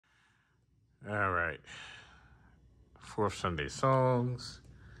All right. Fourth Sunday songs.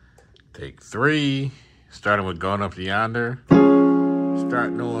 Take 3. Starting with Going Up Yonder.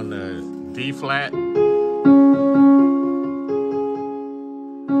 Starting on the D flat.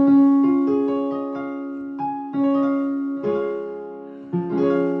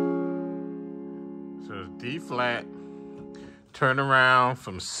 So it's D flat. Turn around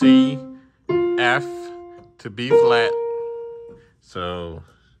from C, F to B flat. So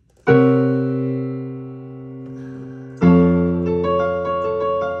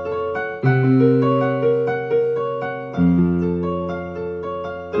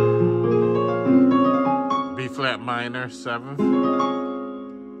B flat minor, 7th.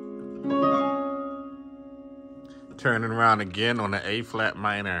 Turning around again on the A flat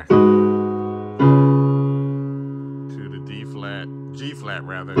minor to the D flat, G flat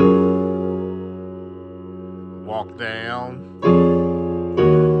rather. Walk down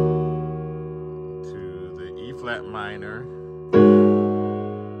to the E flat minor.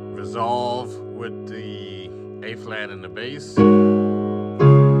 Resolve with the A flat and the bass.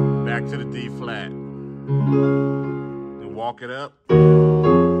 Back to the D flat. And walk it up.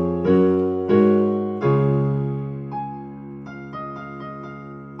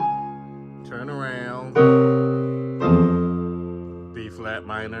 Turn around. B flat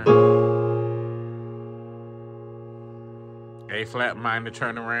minor. A flat minor,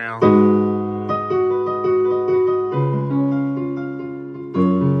 turn around.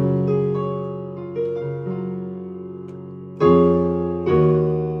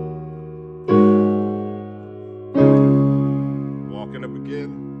 Walking up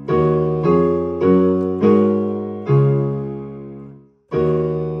again.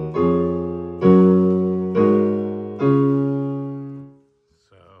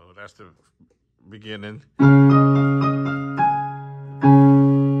 So that's the beginning.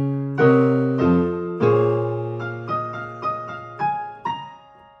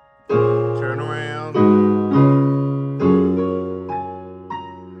 Turn around.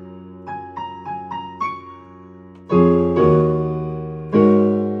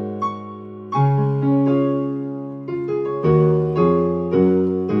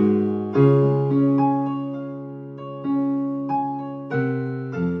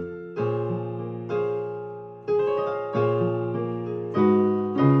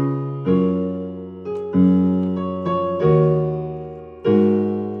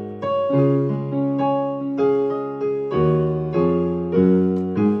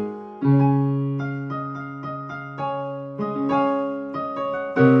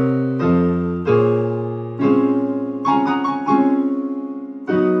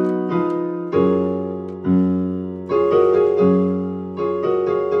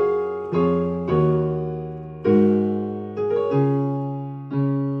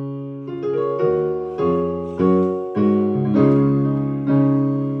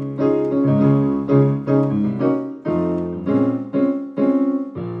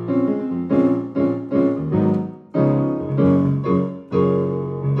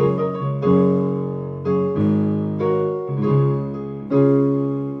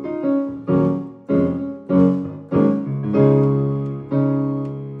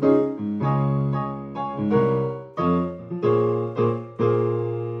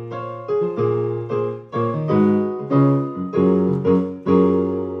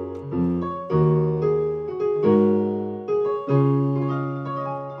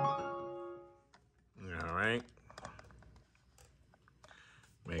 All right.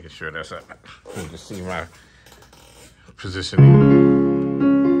 Making sure that's up. You can see my positioning.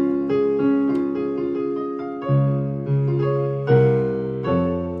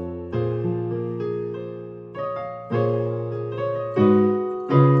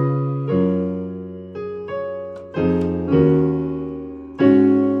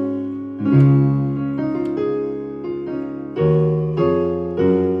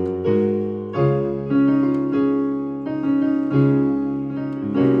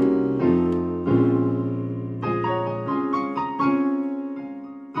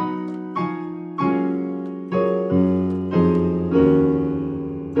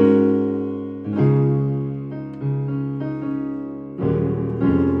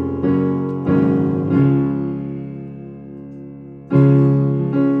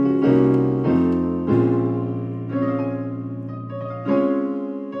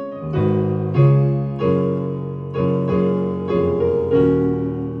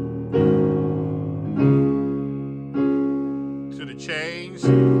 Change.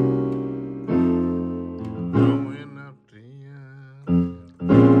 Going up the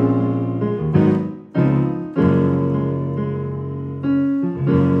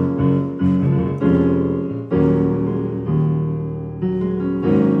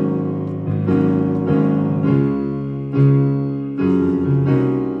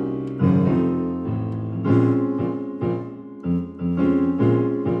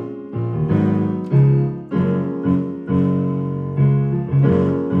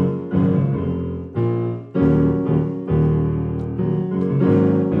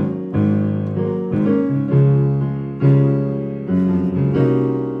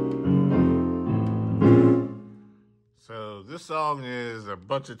this song is a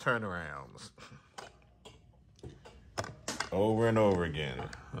bunch of turnarounds. Over and over again.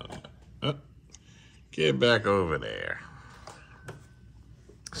 Get back over there.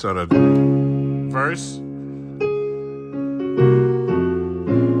 So the verse.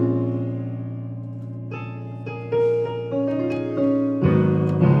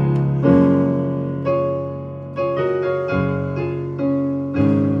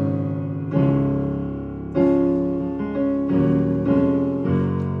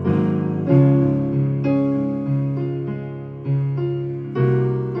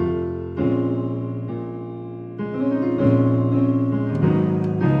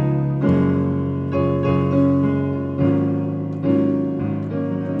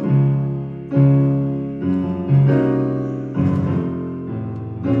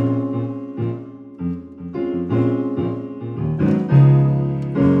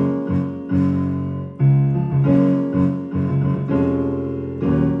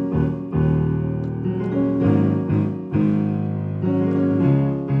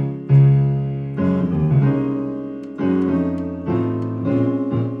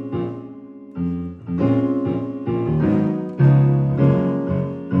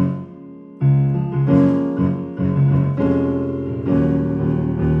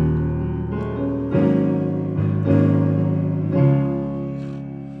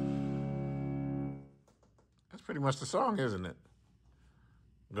 Pretty much the song, isn't it?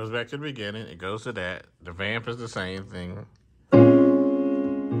 It goes back to the beginning. It goes to that. The vamp is the same thing.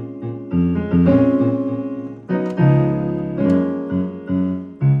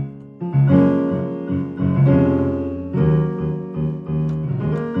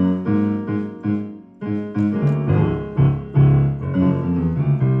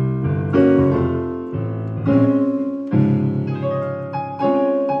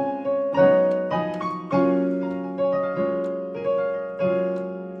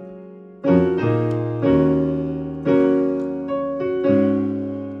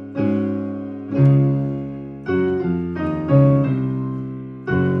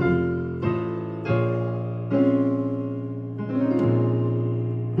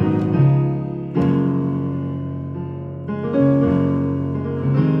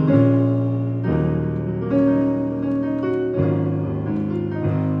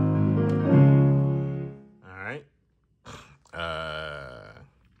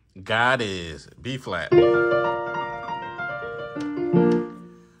 God is B flat.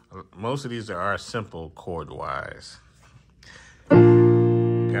 Most of these are simple chord wise.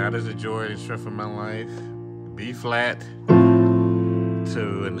 God is the joy and strength of my life. B flat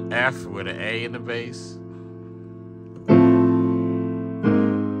to an F with an A in the bass.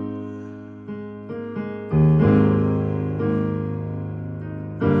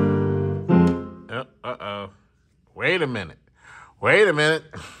 Uh-oh. Wait a minute.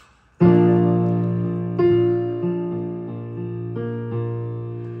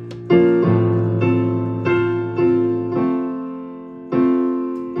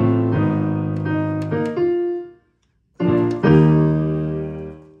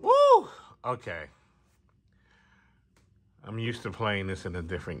 Woo! Okay. I'm used to playing this in a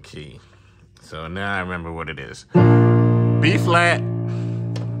different key. So now I remember what it is. B flat,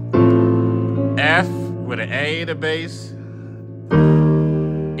 F with an A in the bass,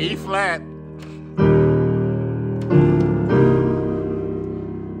 E flat,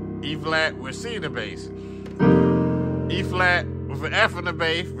 E flat with C in the bass, E flat with an F in the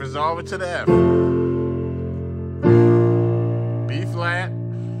bass, resolve it to the F, B flat,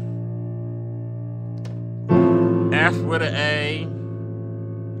 F with an A,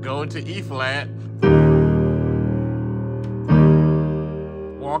 go into E flat,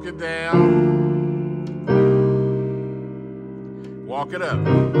 walk it down, walk it up.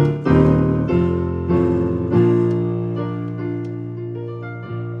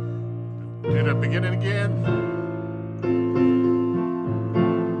 Do the beginning again.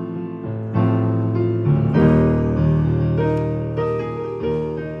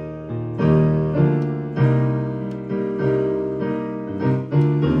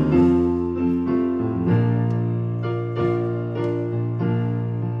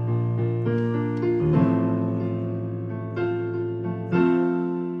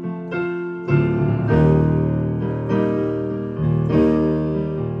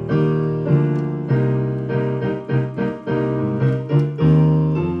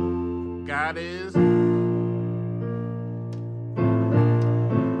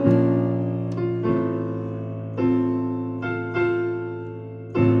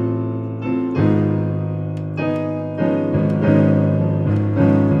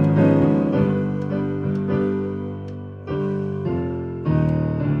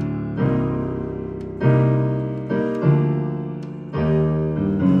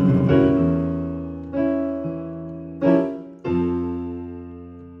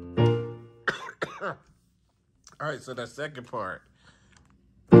 All right, so the second part.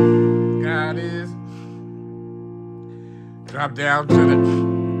 God is. Drop down to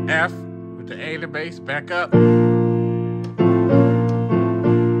the F with the A in the bass, back up.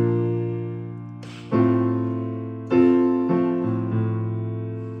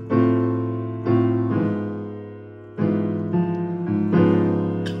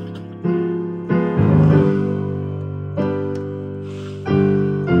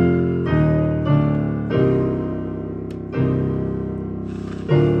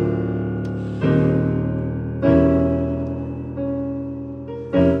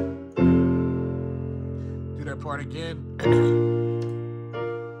 Do that part again.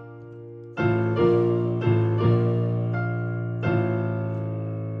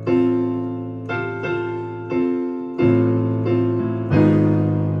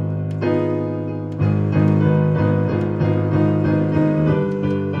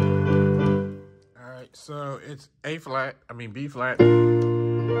 So it's B flat, F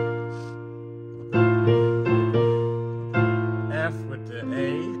with the A.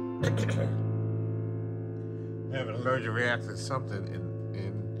 Having an allergic reaction to something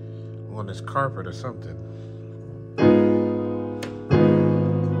on this carpet or something.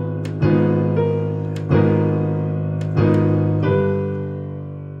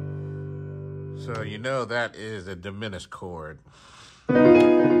 So you know that is a diminished chord.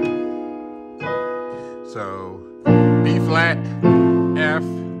 So B flat, F,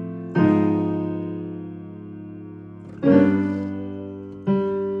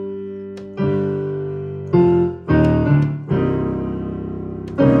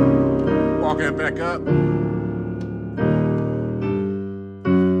 walk it back up.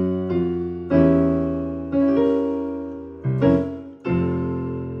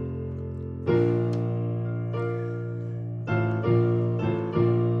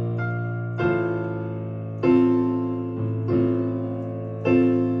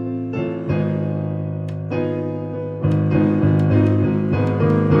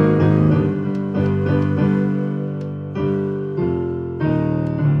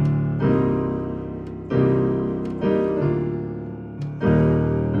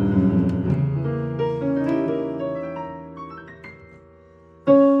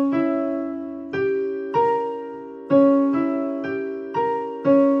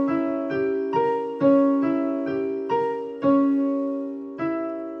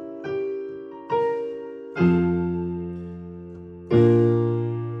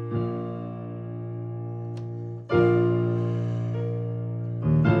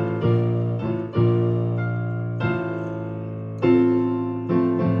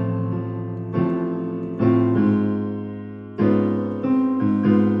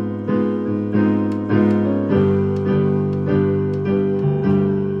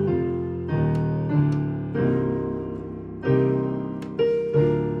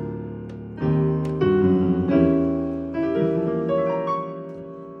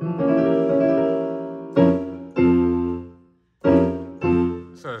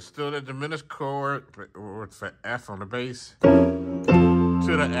 So it's still the diminished chord with the F on the bass to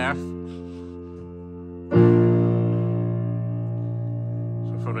the F.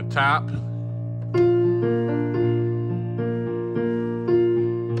 So from the top,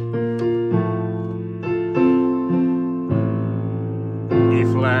 E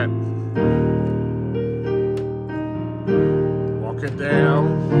flat, walk it down,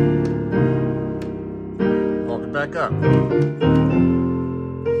 walk it back up.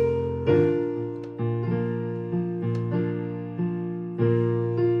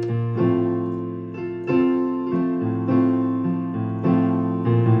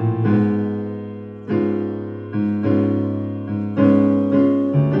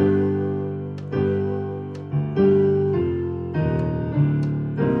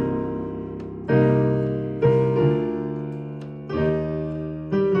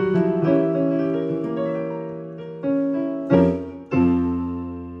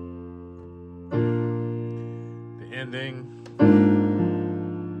 Ending.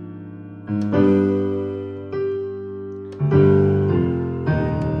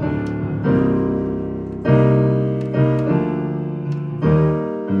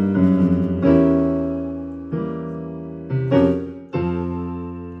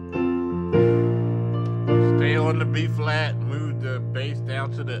 Stay on the B flat, move the bass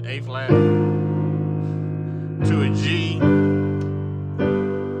down to the A flat, to a G,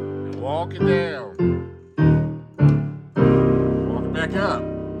 and walk it down. Back up.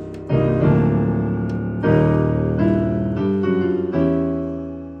 And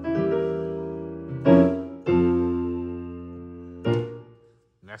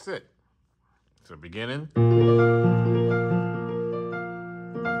that's it. So beginning.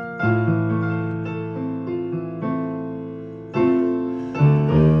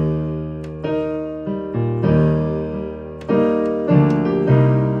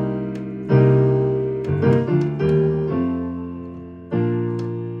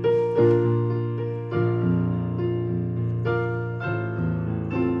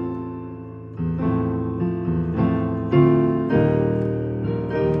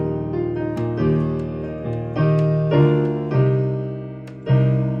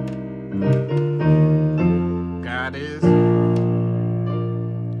 God is.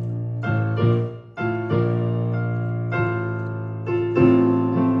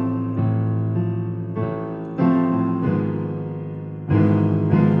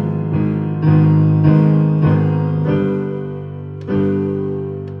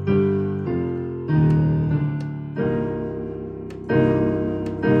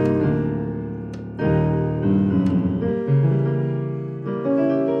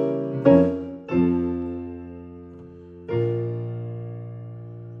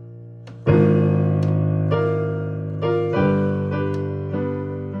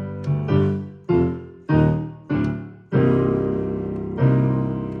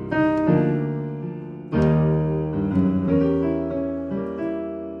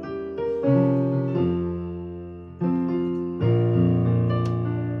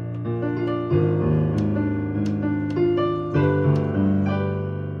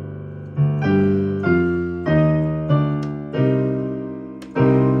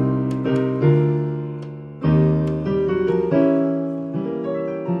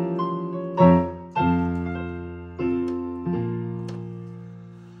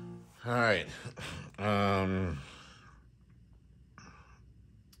 All right.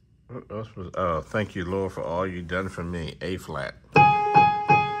 What else was? Oh, thank you, Lord, for all you done for me. A flat. All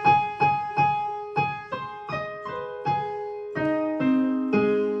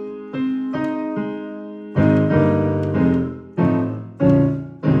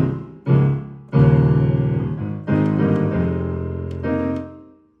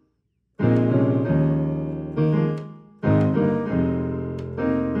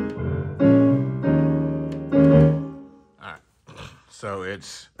right. So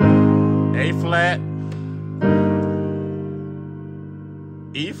it's A flat,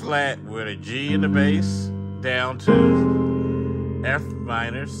 E flat with a G in the bass, down to F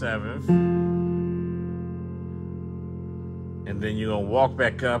minor 7th. And then you're going to walk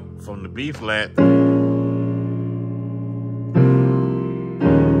back up from the B flat.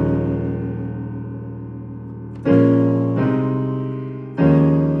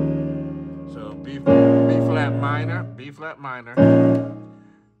 So B flat minor, B flat minor,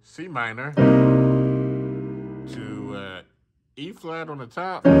 C minor, to E flat on the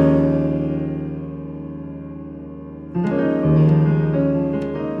top.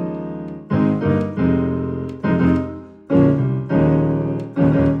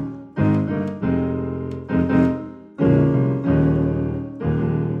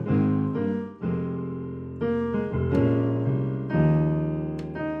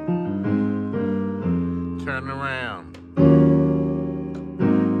 Turn around.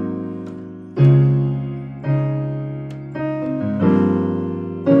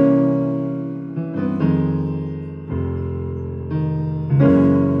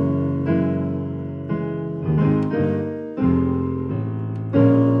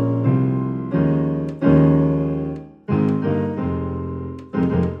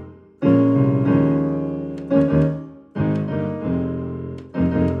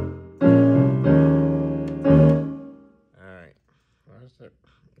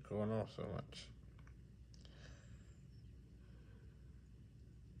 Going off so much.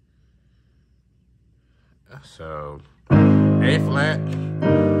 So A flat,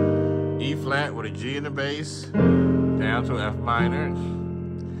 E flat with a G in the bass, down to F minor,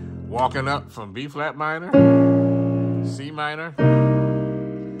 walking up from B flat minor, C minor,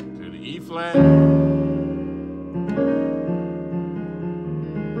 to the E flat,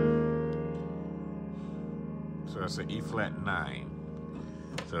 so that's an E flat 9.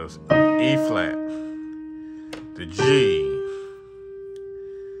 So it's E flat, the G,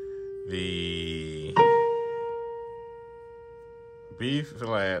 the B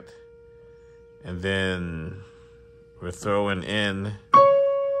flat, and then we're throwing in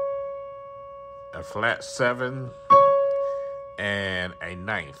a flat 7 and a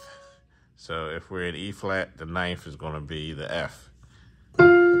 9th. So if we're in E flat, the 9th is going to be the F.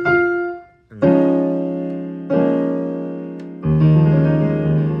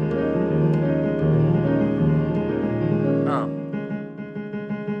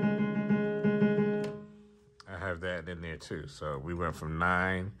 that in there too. So we went from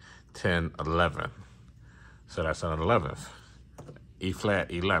 9, 10, 11. So that's an 11th. E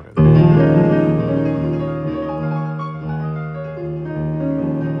flat 11.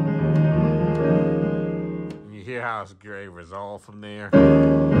 You hear how it's great resolve from there.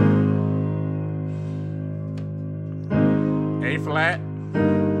 A flat,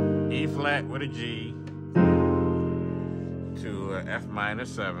 E flat with a G to F minor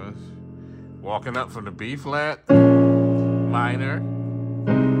 7th. Walking up from the B flat, minor,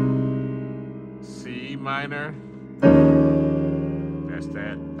 C minor, that's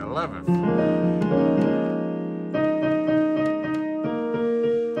that 11th.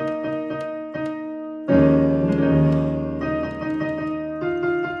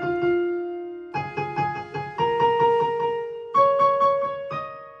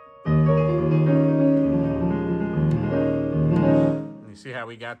 You see how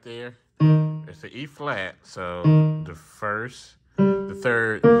we got there? It's the E flat, so the first, the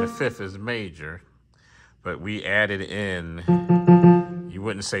third, and the fifth is major, but we added in, you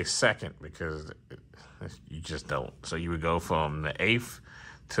wouldn't say second because you just don't. So you would go from the 8th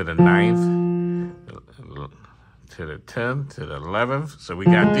to the 9th, to the 10th, to the 11th. So we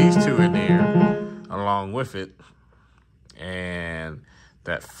got these two in there along with it, and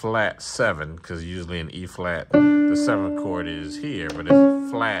that flat 7, because usually in E flat, the 7th chord is here, but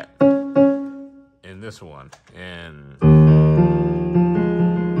it's flat in this one. And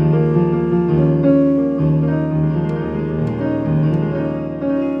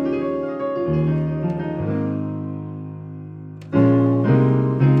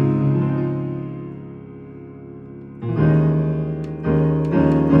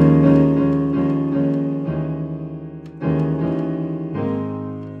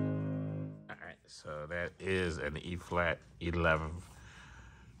so that is an E flat 11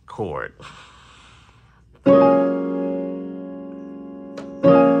 chord.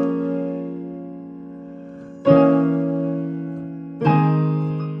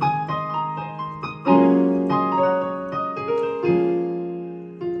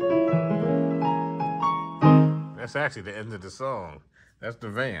 That's actually the end of the song. That's the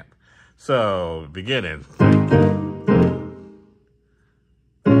vamp. So, beginning.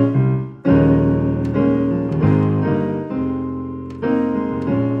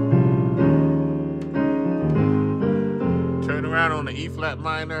 Turn around on the E flat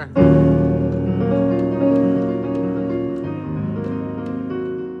minor.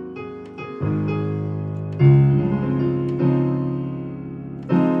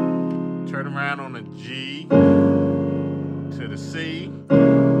 Turn around on the G to the C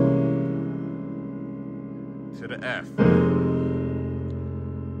to the F.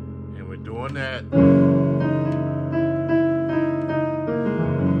 And we're doing that.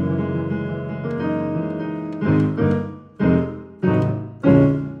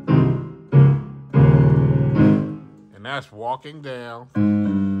 And that's walking down.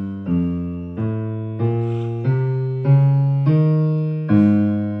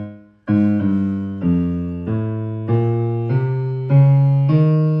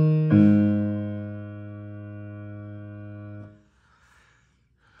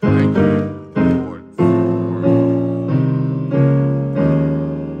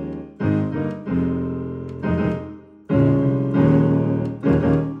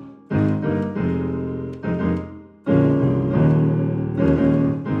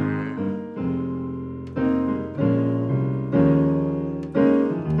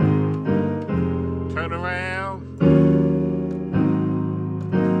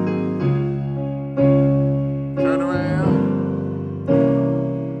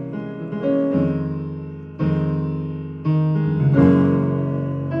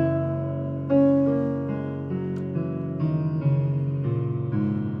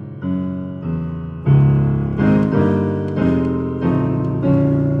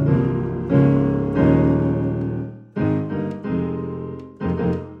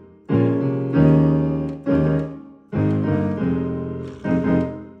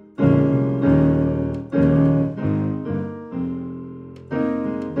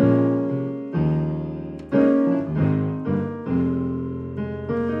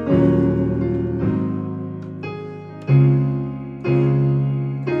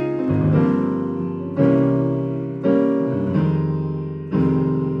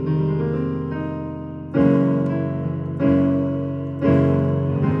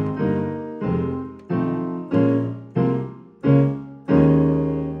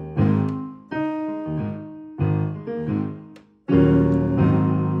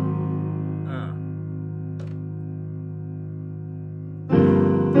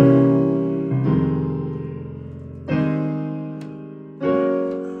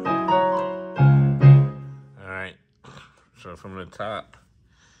 So from the top.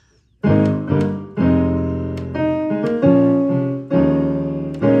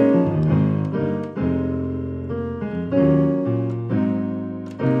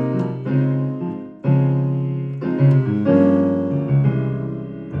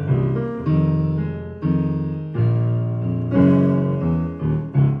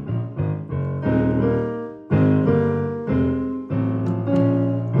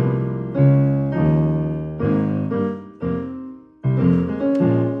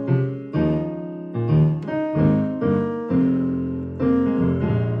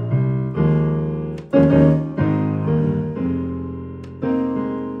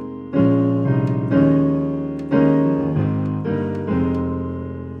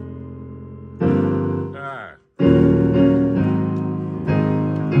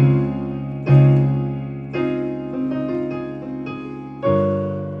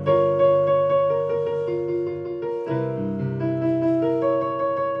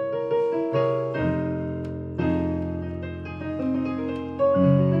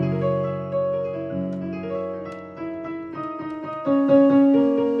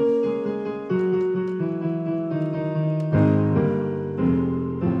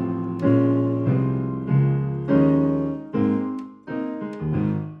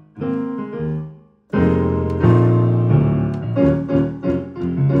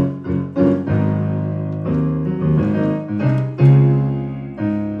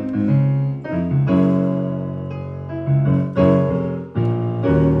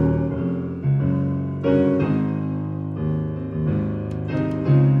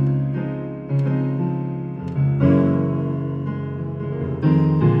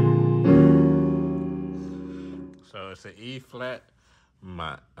 So it's an E flat,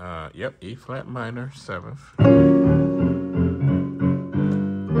 E flat minor 7th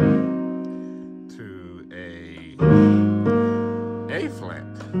to A flat.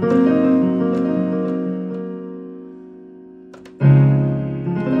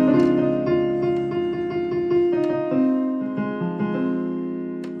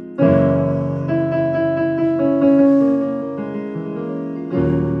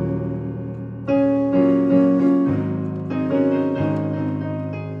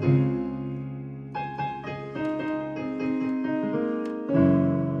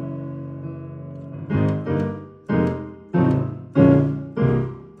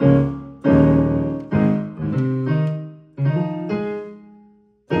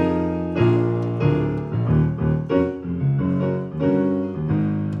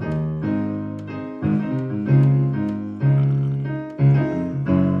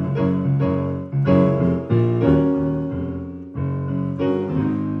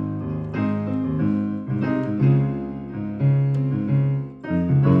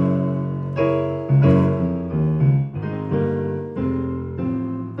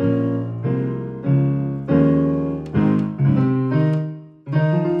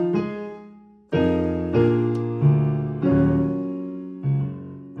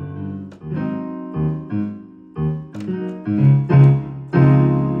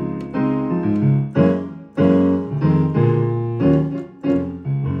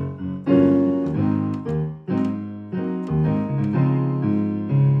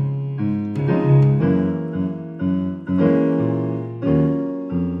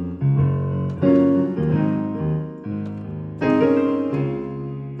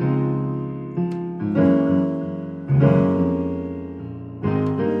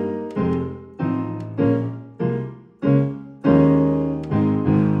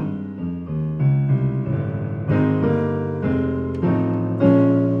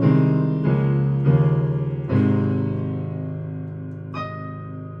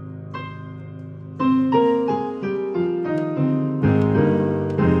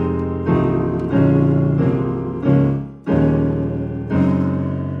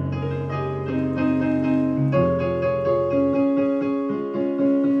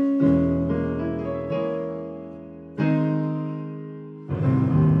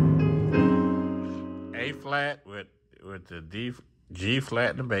 A flat with the G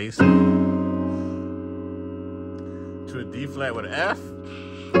flat in the bass to a D flat with an F.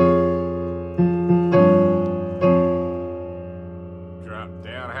 Drop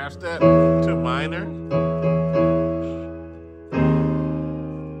down a half step to minor.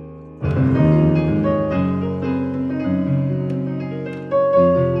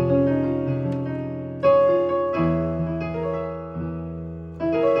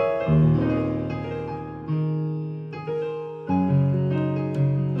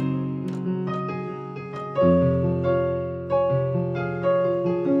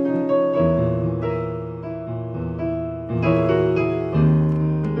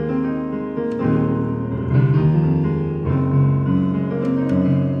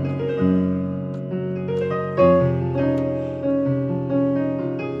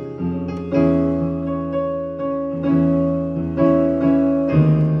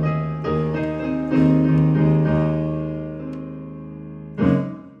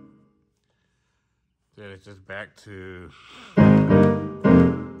 Then it's just back to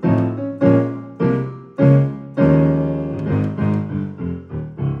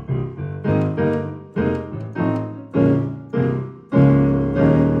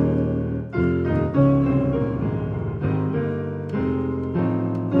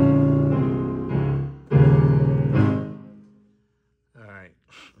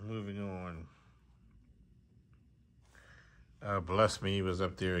moving on. Bless Me was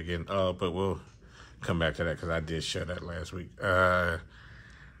up there again. But we'll come back to that because I did share that last week.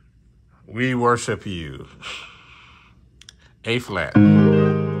 We Worship You. A flat.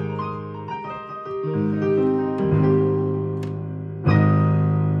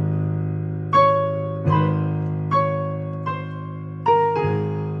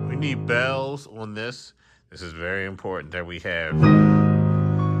 We need bells on this. This is very important that we have.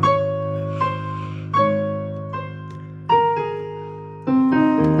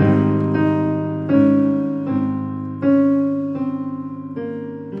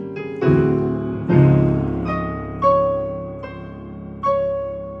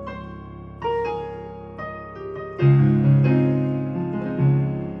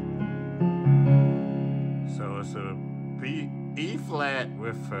 So it's a E flat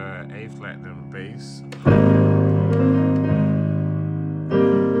with A flat in the bass.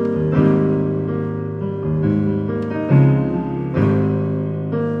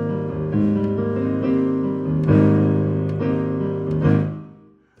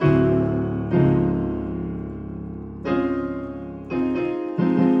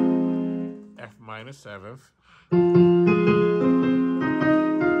 F minor 7th.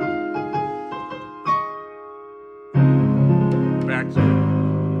 Back to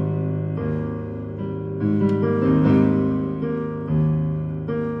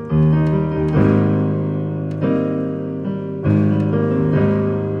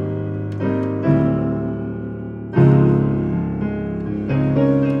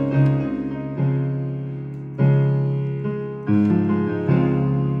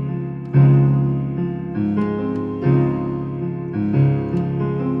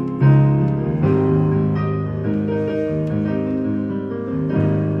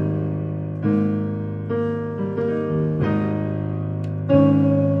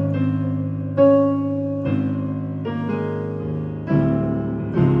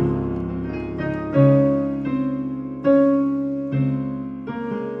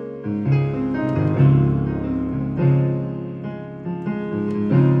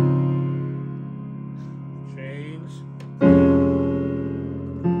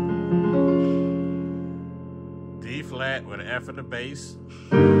D flat with an F in the bass,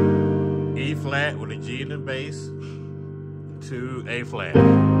 E flat with a G in the bass, to A flat.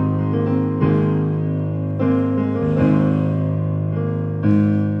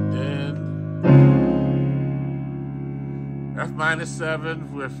 Then F minor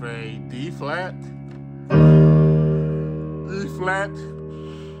 7 with a D flat, E flat,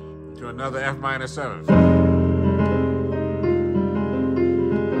 to another F minor 7.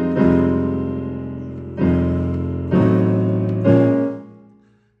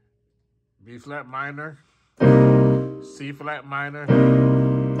 B flat minor, C flat minor,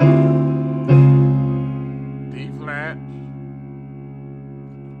 D flat,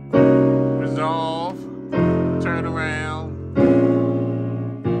 resolve, turn around,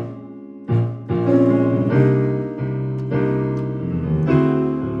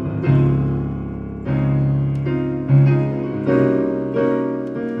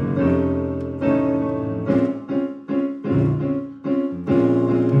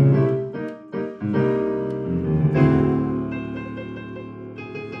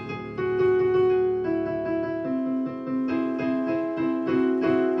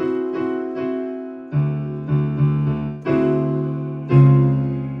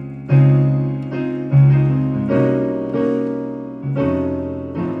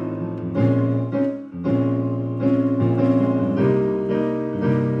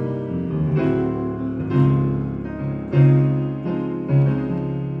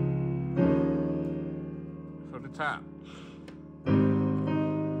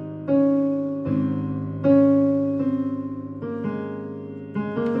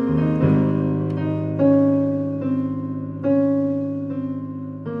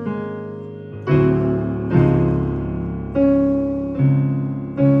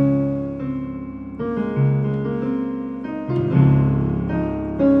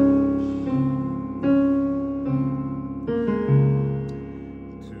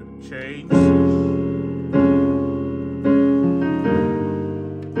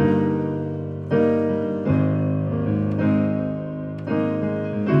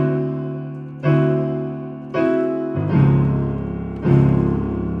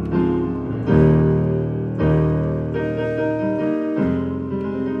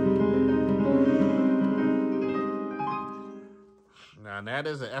 that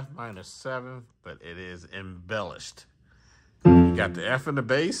is an F minor 7, but it is embellished. You got the F in the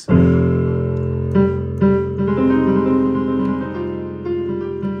bass. You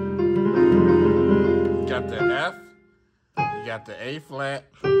got the F. You got the A flat,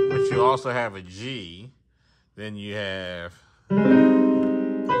 but you also have a G. Then you have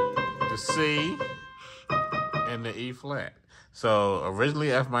the C and the E flat. So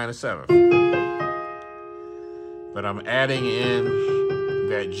originally F minor 7. But I'm adding in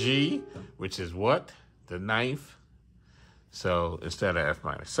that G, which is what? The ninth. So instead of F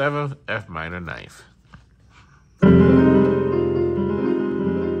minor 7, F minor ninth. So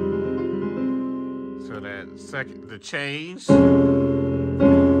that second, the change.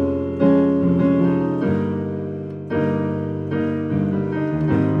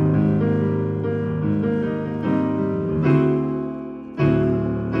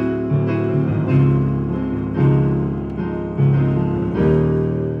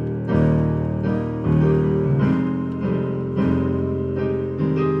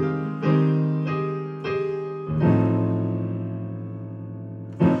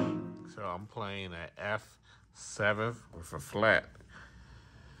 So I'm playing an F7 with a flat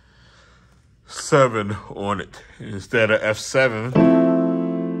 7 on it instead of F7.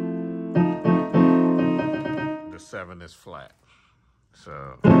 The 7 is flat.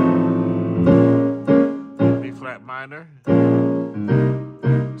 So B flat minor,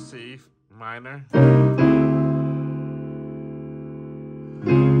 C minor,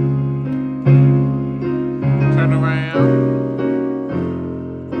 turn around.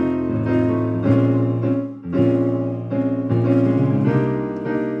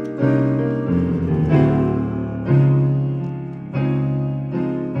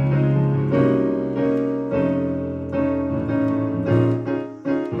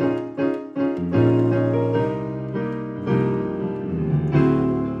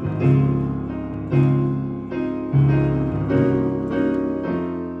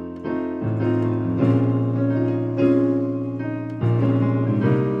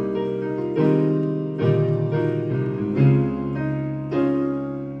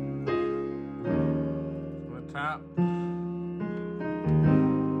 Top.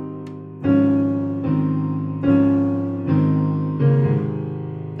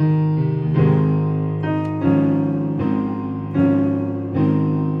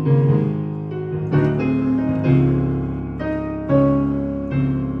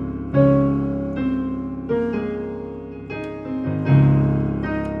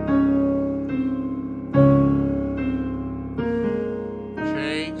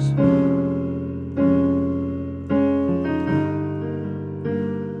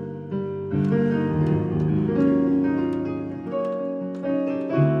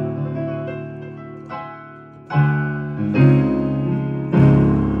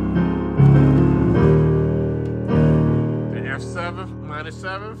 The F7 minor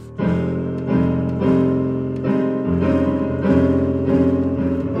 7th.